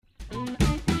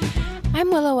I'm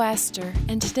Willow Astor,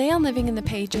 and today on Living in the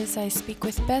Pages, I speak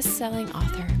with best-selling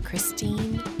author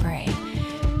Christine Bray.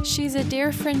 She's a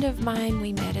dear friend of mine.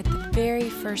 We met at the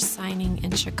very first signing in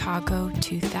Chicago,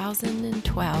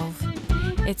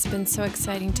 2012. It's been so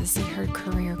exciting to see her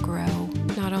career grow,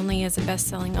 not only as a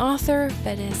best-selling author,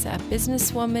 but as a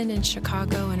businesswoman in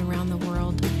Chicago and around the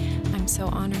world. I'm so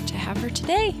honored to have her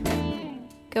today.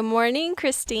 Good morning,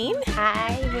 Christine.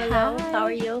 Hi, Willow. Hi. How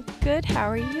are you? Good, how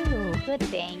are you? Good,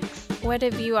 thanks. What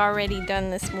have you already done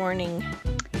this morning?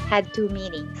 Had 2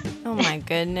 meetings. Oh my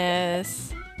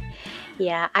goodness.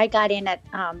 Yeah, I got in at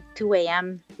 2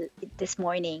 a.m. this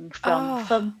morning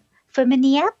Oh. from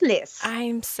Minneapolis.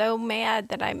 I'm so mad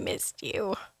that I missed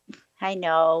you. I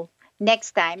know.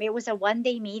 Next time, it was a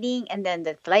one-day meeting, and then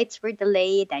the flights were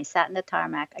delayed. I sat in the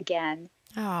tarmac again,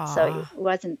 Oh, so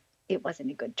it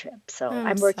wasn't a good trip. So I'm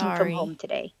I'm working sorry. from home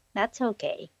today. That's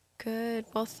okay. good.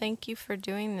 Well, thank you for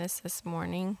doing this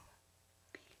morning.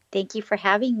 Thank you for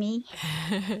having me.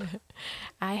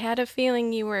 I had a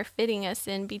feeling you were fitting us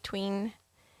in between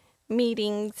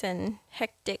meetings and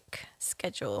hectic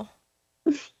schedule.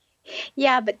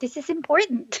 Yeah, but this is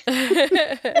important.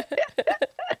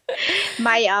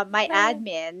 My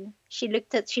admin, she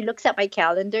looks at my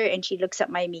calendar and she looks at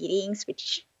my meetings,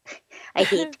 which I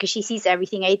hate because she sees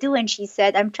everything I do, and she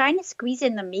said, "I'm trying to squeeze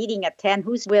in a meeting at 10.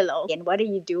 Who's Willow? And what are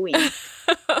you doing?"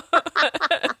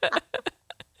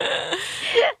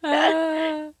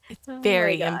 It's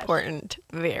very gosh. important.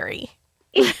 Very.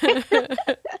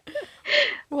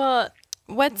 Well,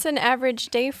 what's an average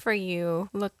day for you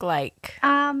look like?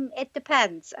 It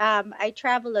depends. I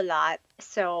travel a lot,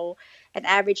 so an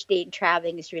average day in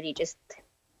traveling is really just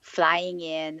flying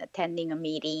in, attending a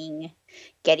meeting,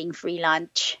 getting free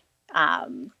lunch,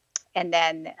 and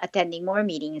then attending more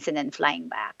meetings and then flying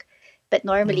back. But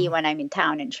normally when I'm in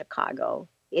town in Chicago,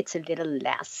 it's a little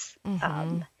less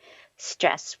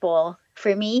stressful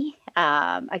for me.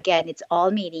 Again, it's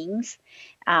all meetings.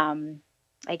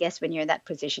 I guess when you're in that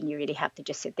position, you really have to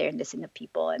just sit there and listen to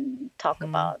people and talk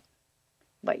about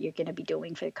what you're going to be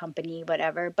doing for the company,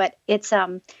 whatever. But it's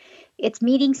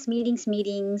meetings,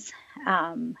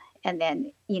 and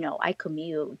then I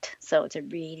commute, so it's a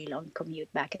really long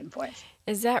commute back and forth.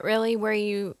 Is that really where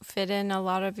you fit in a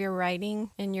lot of your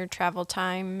writing, in your travel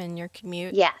time and your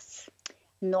commute? Yes,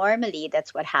 normally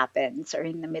that's what happens, or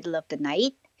in the middle of the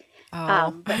night.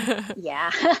 Oh. But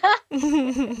yeah.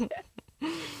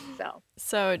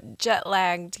 So jet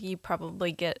lagged, you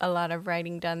probably get a lot of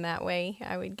writing done that way,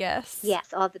 I would guess.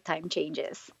 Yes, all the time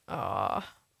changes. Oh.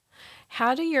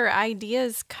 How do your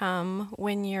ideas come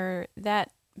when you're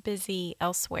that busy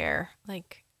elsewhere?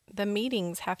 Like, the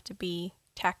meetings have to be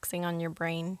taxing on your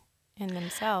brain in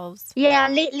themselves. Yeah,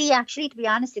 lately, actually, to be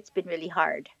honest, it's been really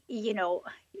hard.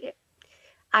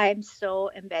 I'm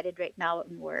so embedded right now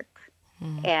in work,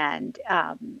 and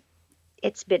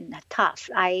it's been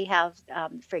tough. I have,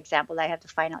 for example, I have the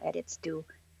final edits due.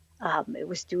 It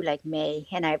was due like May,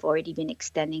 and I've already been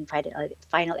extending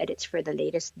final edits for the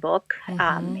latest book.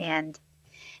 And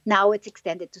now it's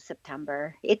extended to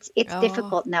September. It's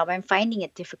difficult now. I'm finding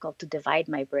it difficult to divide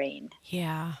my brain.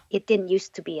 Yeah. It didn't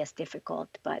used to be as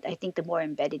difficult, but I think the more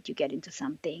embedded you get into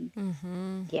something,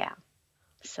 yeah.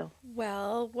 So,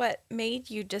 Well, what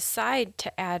made you decide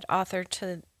to add author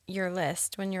to your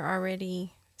list when you're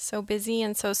already so busy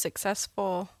and so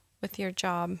successful with your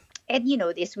job? and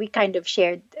we kind of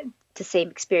shared the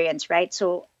same experience, right?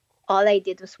 So all I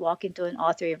did was walk into an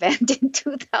author event in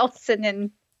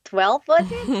 2012, was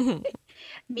it?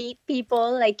 Meet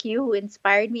people like you who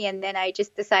inspired me, and then I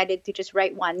just decided to just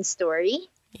write one story,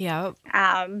 Yep.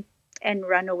 and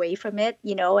run away from it,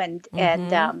 and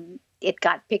it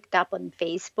got picked up on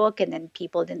Facebook, and then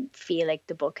people didn't feel like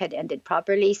the book had ended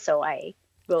properly, so I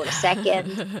wrote a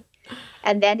second.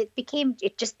 And then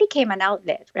it just became an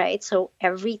outlet, right? So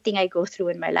everything I go through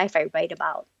in my life, I write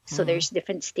about. So there's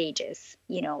different stages,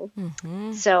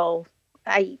 So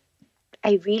I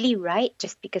really write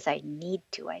just because I need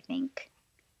to, I think.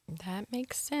 That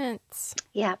makes sense.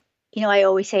 Yeah. I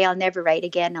always say I'll never write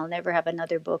again. I'll never have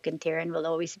another book. And Taryn will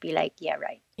always be like, yeah,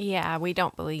 right. Yeah, we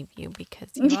don't believe you because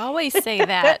you always say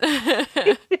that.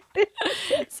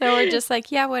 So we're just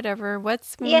like, yeah, whatever.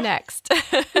 What's next?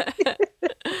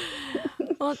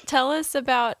 Well, tell us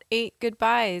about 8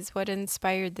 Goodbyes. What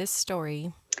inspired this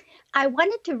story? I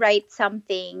wanted to write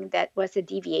something that was a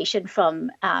deviation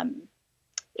from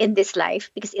In This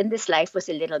Life, because In This Life was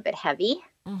a little bit heavy.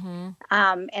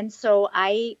 And so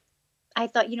I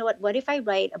thought, what if I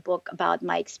write a book about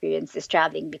my experiences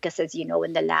traveling? Because as you know,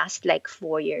 in the last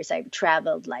 4 years, I've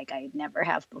traveled like I never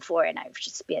have before, and I've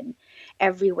just been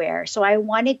everywhere. So I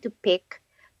wanted to pick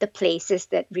the places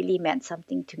that really meant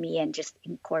something to me and just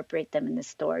incorporate them in the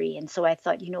story. And so I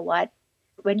thought, you know what?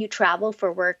 When you travel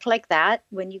for work like that,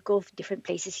 when you go to different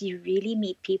places, you really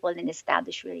meet people and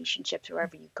establish relationships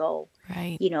wherever you go.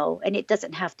 Right. And it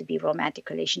doesn't have to be romantic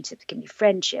relationships. It can be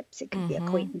friendships. It can be Mm-hmm.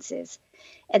 acquaintances.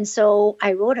 And so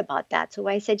I wrote about that. So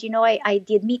I said, I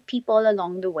did meet people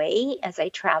along the way as I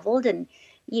traveled. And,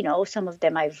 some of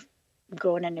them I've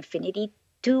grown an affinity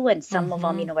to, and some of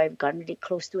them, Mm-hmm. I've gotten really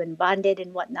close to and bonded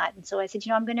and whatnot. And so I said,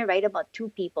 I'm going to write about two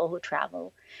people who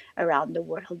travel around the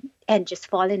world and just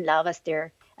fall in love as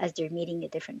they're meeting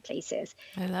at different places.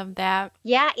 I love that.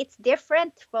 Yeah, it's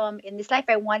different from in this life.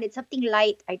 I wanted something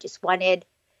light. I just wanted,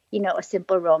 a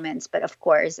simple romance. But of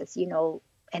course, as you know,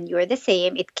 and you're the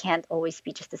same, it can't always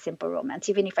be just a simple romance,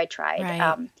 even if I tried.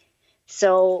 Right.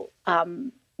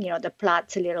 The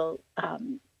plot's a little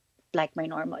like my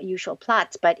usual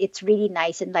plots, but it's really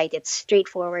nice and light. It's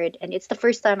straightforward, and it's the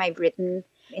first time I've written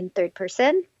in third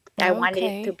person. I wanted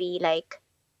it to be like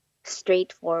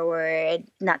straightforward,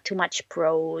 not too much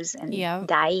prose and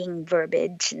dying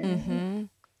verbiage. And,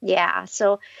 yeah,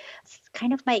 so it's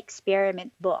kind of my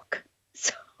experiment book.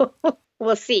 So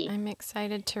we'll see. I'm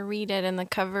excited to read it, and the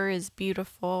cover is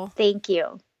beautiful. Thank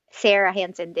you. Sarah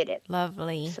Hansen did it.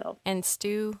 Lovely. So. And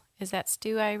Stu, is that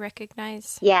Stu I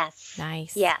recognize? Yes.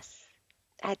 Nice. Yes.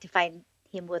 I had to find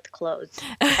him with clothes.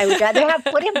 I would rather have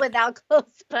put him without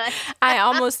clothes, but I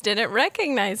almost didn't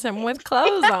recognize him with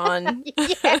clothes on.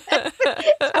 Yes.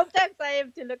 Sometimes I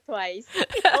have to look twice.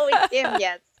 Oh, it's him,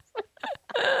 yes.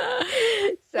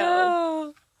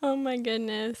 Oh my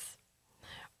goodness.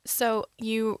 So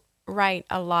you write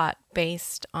a lot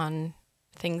based on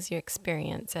things you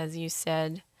experience, as you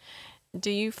said.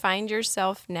 Do you find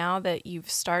yourself, now that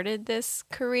you've started this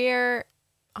career,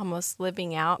 almost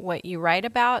living out what you write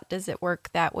about? Does it work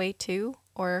that way too?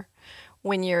 Or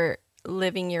when you're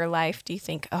living your life, do you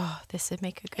think, oh, this would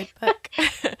make a good book?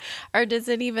 Or does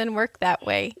it even work that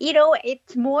way?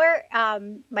 It's more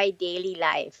my daily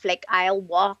life. Like I'll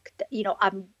walk,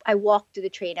 I walk to the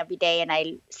train every day and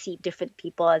I see different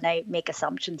people and I make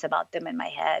assumptions about them in my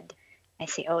head. I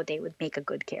say, oh, they would make a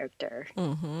good character.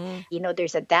 Mm-hmm.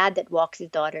 There's a dad that walks his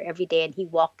daughter every day, and he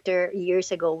walked her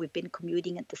years ago. We've been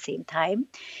commuting at the same time.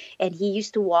 And he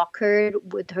used to walk her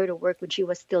with her to work when she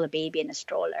was still a baby in a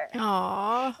stroller.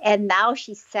 Aww. And now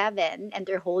she's 7, and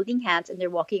they're holding hands, and they're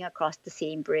walking across the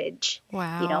same bridge.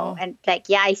 Wow. And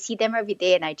I see them every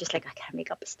day, and I gotta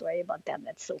make up a story about them.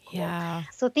 That's so cool. Yeah.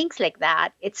 So things like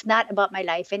that. It's not about my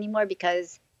life anymore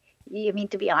because,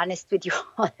 to be honest with you,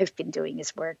 all I've been doing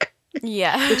is work.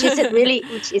 Yeah. which isn't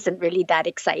really that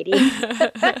exciting.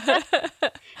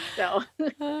 So,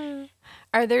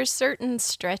 are there certain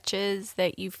stretches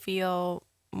that you feel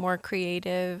more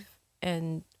creative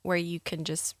and where you can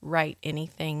just write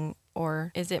anything,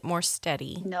 or is it more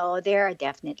steady? No, there are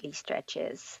definitely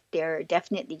stretches. There are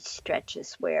definitely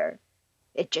stretches where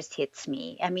it just hits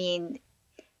me. I mean,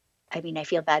 I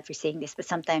feel bad for saying this, but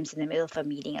sometimes in the middle of a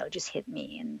meeting, it'll just hit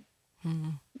me, and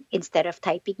instead of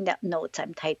typing notes,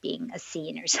 I'm typing a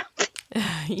scene or something.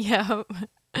 Yeah.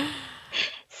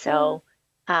 So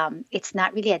it's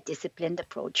not really a disciplined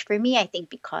approach for me, I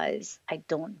think, because I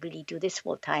don't really do this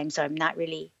full time. So I'm not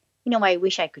really, I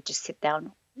wish I could just sit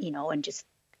down, and just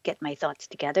get my thoughts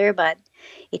together. But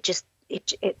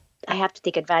I have to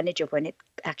take advantage of when it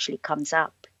actually comes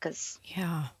up because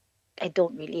I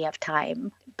don't really have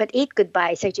time. But 8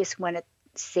 Goodbyes, I just want to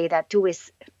say that too, is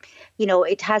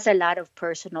it has a lot of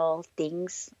personal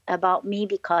things about me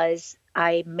because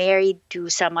I'm married to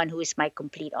someone who is my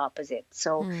complete opposite.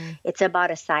 So it's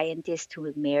about a scientist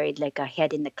who married like a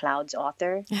head in the clouds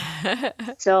author.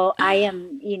 So I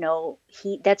am,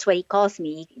 that's what he calls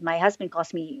me. My husband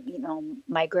calls me,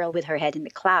 my girl with her head in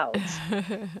the clouds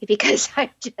because I'm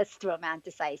just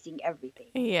romanticizing everything.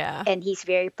 Yeah. And he's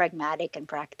very pragmatic and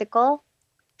practical.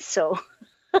 So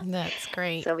that's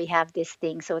great. So we have this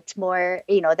thing. So it's more,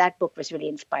 that book was really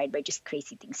inspired by just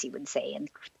crazy things he would say and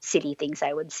silly things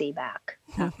I would say back.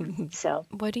 So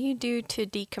what do you do to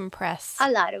decompress?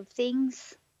 A lot of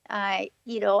things. I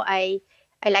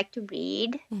like to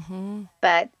read,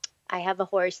 but I have a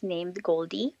horse named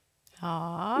Goldie.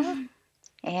 Aww.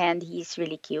 And he's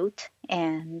really cute.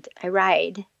 And I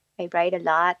ride. I ride a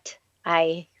lot.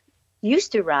 I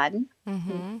used to run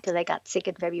till I got sick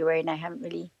in February, and I haven't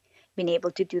really been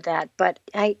able to do that. But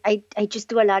I just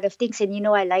do a lot of things. And,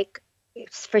 I like,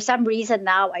 for some reason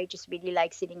now, I just really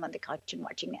like sitting on the couch and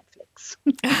watching Netflix.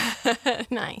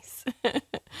 Nice.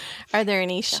 Are there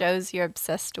any shows you're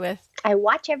obsessed with? I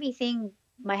watch everything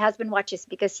my husband watches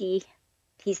because he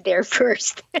he's there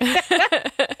first.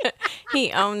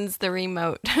 He owns the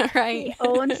remote, right? He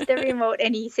owns the remote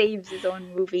and he saves his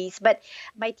own movies. But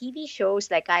my TV shows,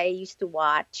 like I used to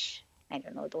watch, I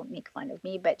don't know, don't make fun of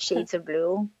me, but Shades of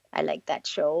Blue. I like that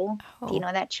show. Do you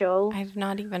know that show? I've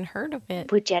not even heard of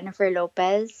it. With Jennifer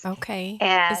Lopez. Okay.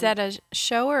 And is that a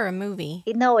show or a movie?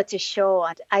 No, it's a show.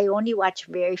 I only watch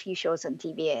very few shows on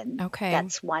TV, and okay.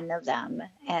 that's one of them.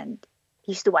 And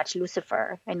I used to watch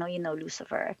Lucifer. I know you know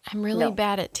Lucifer. I'm really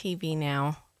bad at TV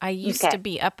now. I used to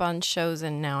be up on shows,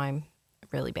 and now I'm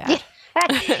really bad.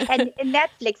 And in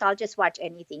Netflix, I'll just watch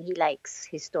anything. He likes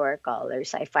historical or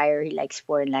sci-fi, or he likes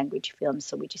foreign language films,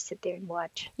 so we just sit there and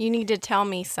watch. You need to tell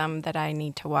me some that I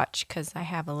need to watch because I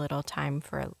have a little time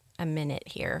for a minute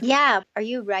here. Yeah. Are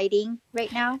you writing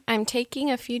right now? I'm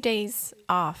taking a few days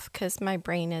off because my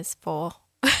brain is full.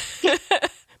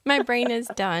 My brain is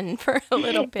done for a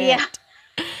little bit. Yeah.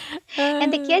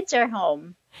 And the kids are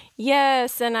home.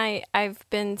 Yes, and I've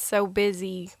been so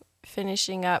busy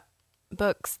finishing up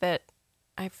books that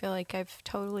I feel like I've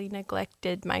totally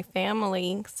neglected my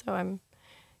family. So I'm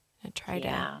going to try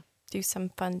to do some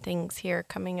fun things here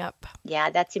coming up. Yeah,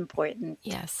 that's important.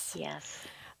 Yes. Yes.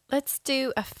 Let's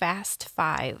do a fast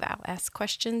 5. I'll ask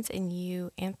questions and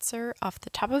you answer off the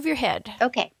top of your head.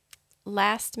 Okay.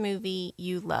 Last movie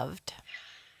you loved?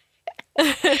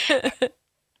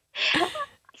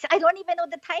 I don't even know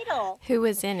the title. Who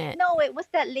was in it? No, it was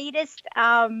that latest.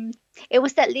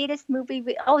 Movie.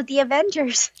 The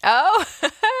Avengers. Oh,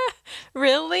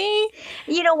 really?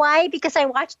 You know why? Because I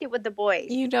watched it with the boys.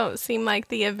 You don't seem like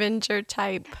the Avenger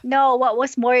type. No, what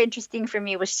was more interesting for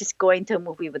me was just going to a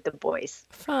movie with the boys.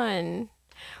 Fun.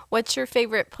 What's your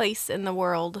favorite place in the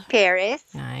world? Paris.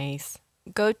 Nice.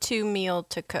 Go-to meal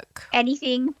to cook?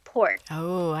 Anything pork.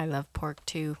 Oh, I love pork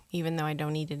too. Even though I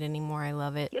don't eat it anymore, I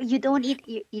love it. You don't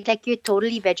eat, you're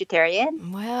totally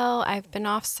vegetarian? Well, I've been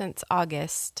off since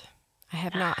August. I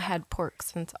have not had pork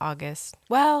since August.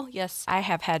 Well, yes, I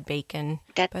have had bacon,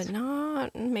 but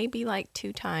not maybe like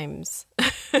 2 times.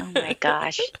 Oh my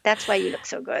gosh. That's why you look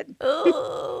so good.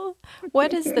 Oh,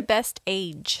 what is the best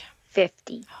age?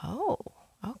 50. Oh,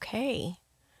 okay.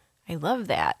 I love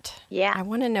that. Yeah. I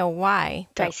want to know why.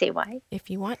 Do I say why? If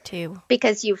you want to.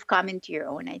 Because you've come into your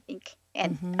own, I think.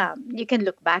 And you can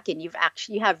look back and you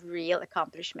have real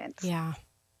accomplishments. Yeah,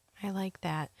 I like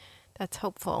that. That's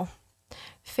hopeful.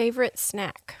 Favorite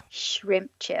snack?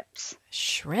 Shrimp chips.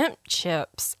 Shrimp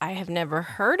chips. I have never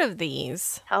heard of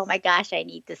these. Oh my gosh, I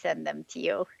need to send them to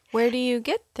you. Where do you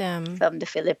get them? From the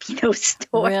Filipino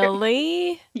store.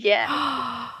 Really?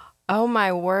 Yeah. Oh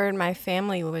my word, my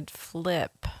family would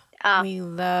flip. We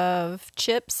love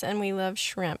chips and we love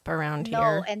shrimp around here.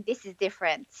 No, and this is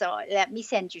different. So let me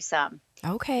send you some.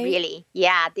 Okay. Really?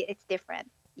 Yeah, it's different.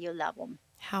 You'll love them.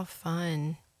 How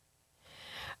fun.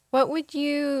 What would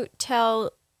you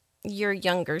tell your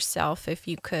younger self if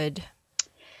you could?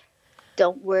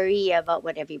 Don't worry about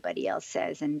what everybody else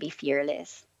says and be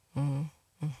fearless.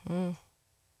 Mm-hmm.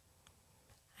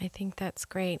 I think that's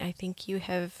great. I think you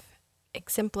have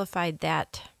exemplified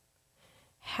that.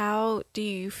 How do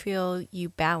you feel you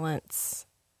balance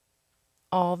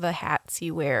all the hats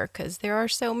you wear? Because there are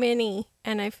so many,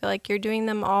 and I feel like you're doing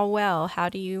them all well. How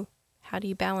do you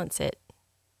balance it?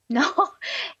 No,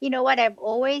 you know what? I've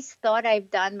always thought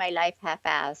I've done my life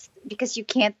half-assed because you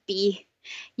can't be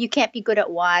good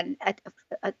at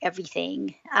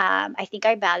everything. I think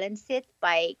I balance it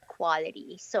by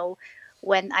quality. So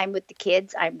when I'm with the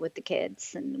kids, I'm with the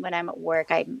kids, and when I'm at work,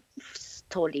 I'm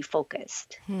totally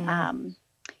focused.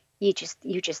 You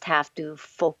just have to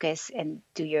focus and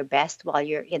do your best while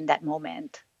you're in that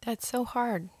moment. That's so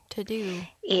hard to do.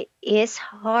 It is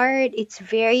hard. It's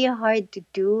very hard to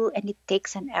do, and it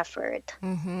takes an effort.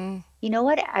 Mm-hmm. You know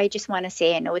what? I just want to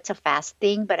say, I know it's a fast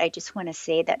thing, but I just want to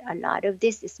say that a lot of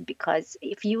this is because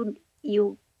if you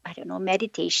I don't know,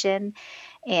 meditation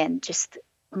and just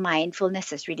mindfulness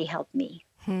has really helped me.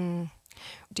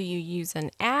 Do you use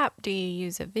an app? Do you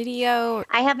use a video?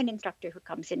 I have an instructor who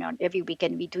comes in on every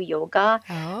weekend. We do yoga.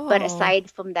 Oh. But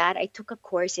aside from that, I took a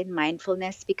course in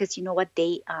mindfulness because you know what?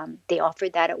 They offer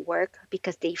that at work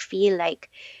because they feel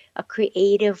like a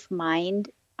creative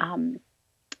mind.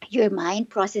 Your mind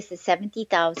processes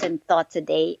 70,000 thoughts a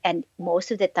day. And most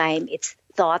of the time, it's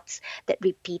thoughts that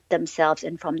repeat themselves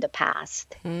and from the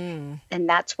past. And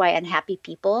that's why unhappy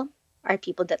people are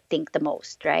people that think the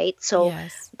most, right? So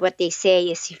yes. What they say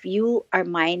is if you are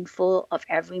mindful of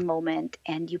every moment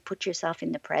and you put yourself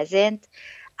in the present,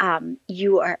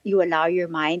 you allow your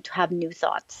mind to have new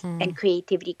thoughts, and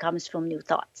creativity comes from new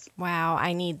thoughts. Wow,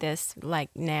 I need this like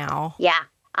now. Yeah,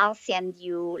 I'll send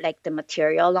you like the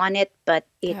material on it, but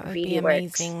it that would really be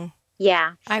works. amazing.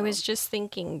 Yeah. I So, was just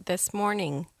thinking this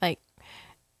morning, like,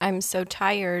 I'm so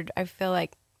tired. I feel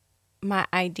like my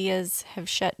ideas have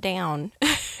shut down.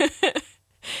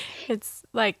 It's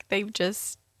like they've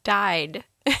just died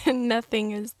and nothing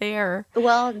is there.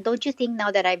 well, don't you think now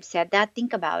that I've said that,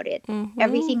 think about it. Mm-hmm.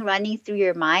 Everything running through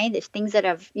your mind is things that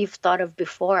you've thought of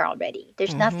before already.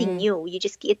 There's nothing Mm-hmm. new.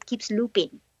 It keeps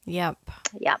looping. Yep.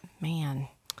 Yeah. Man.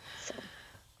 So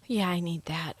Yeah, I need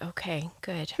that. Okay,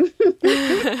 good.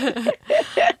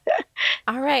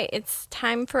 All right, it's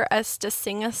time for us to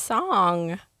sing a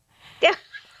song. yeah.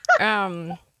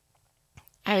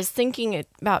 I was thinking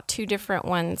about 2 different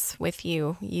ones with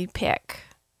you. You pick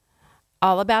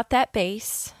All About That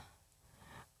Bass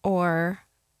or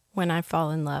When I Fall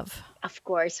in Love. Of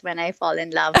course, when I fall in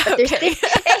love. But there's Okay.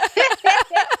 still,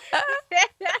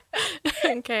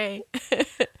 Okay.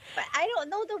 but I don't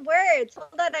know the words.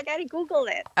 Hold on, I gotta Google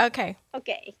it. Okay.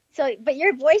 Okay. So, but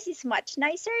your voice is much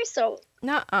nicer. So,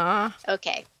 Nuh-uh.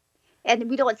 okay. And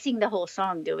we don't sing the whole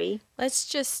song, do we? Let's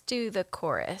just do the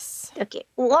chorus. Okay.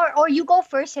 Or you go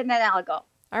first and then I'll go.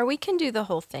 Or we can do the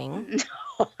whole thing.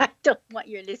 No, I don't want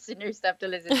your listeners to have to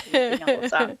listen to me sing a whole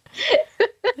song.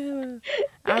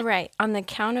 All right. On the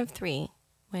count of 3.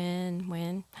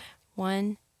 When.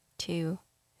 1, 2,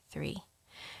 3.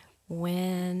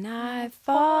 When I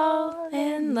fall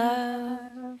in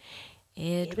love,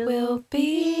 it will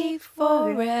be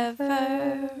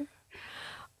forever,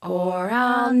 or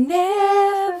I'll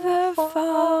never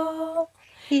fall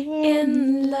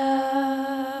in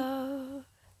love.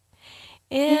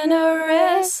 In a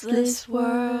restless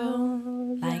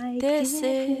world like this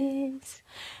is,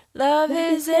 love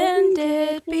is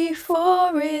ended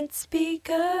before it's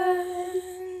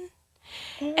begun.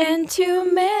 And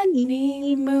too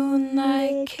many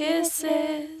moonlight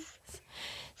kisses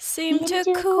seem to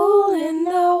cool in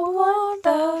the warmth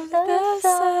of the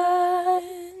sun.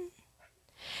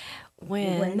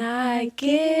 When I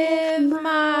give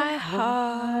my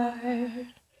heart,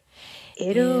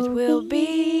 it will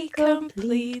be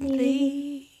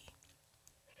completely,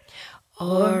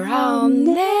 or I'll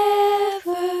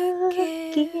never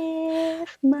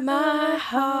give my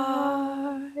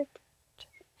heart.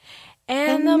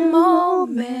 And the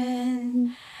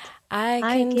moment I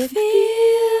can feel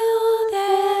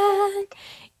that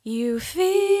you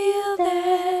feel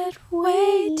that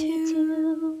way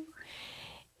too,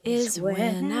 is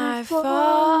when I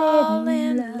fall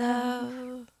in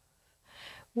love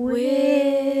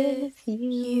with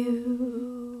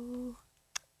you.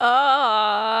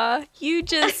 Oh, you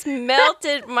just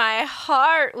melted my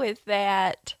heart with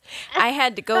that. I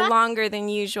had to go longer than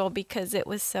usual because it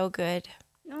was so good.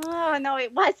 Oh, no,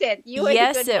 it wasn't. You were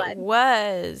Yes, the good it one.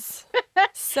 was.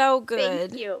 So good.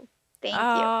 Thank you. Thank you.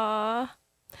 Aw.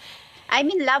 I'm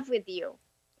in love with you.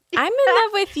 I'm in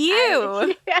love with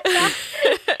you.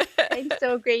 I'm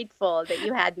so grateful that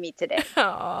you had me today.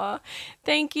 Aw.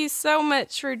 Thank you so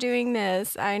much for doing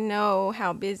this. I know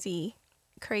how busy,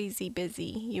 crazy busy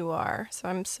you are. So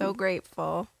I'm so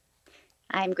grateful.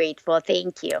 I'm grateful.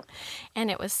 Thank you. And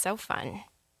it was so fun.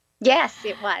 Yes,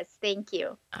 it was. Thank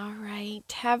you. All right.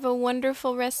 Have a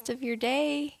wonderful rest of your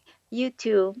day. You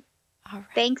too. All right.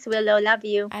 Thanks, Willow. Love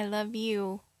you. I love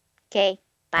you. Okay.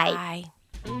 Bye.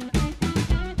 Bye.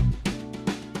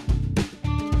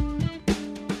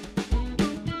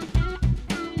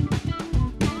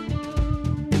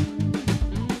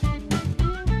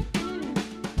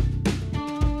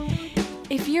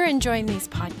 If you're enjoying these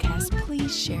podcasts,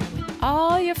 please share with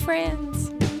all your friends.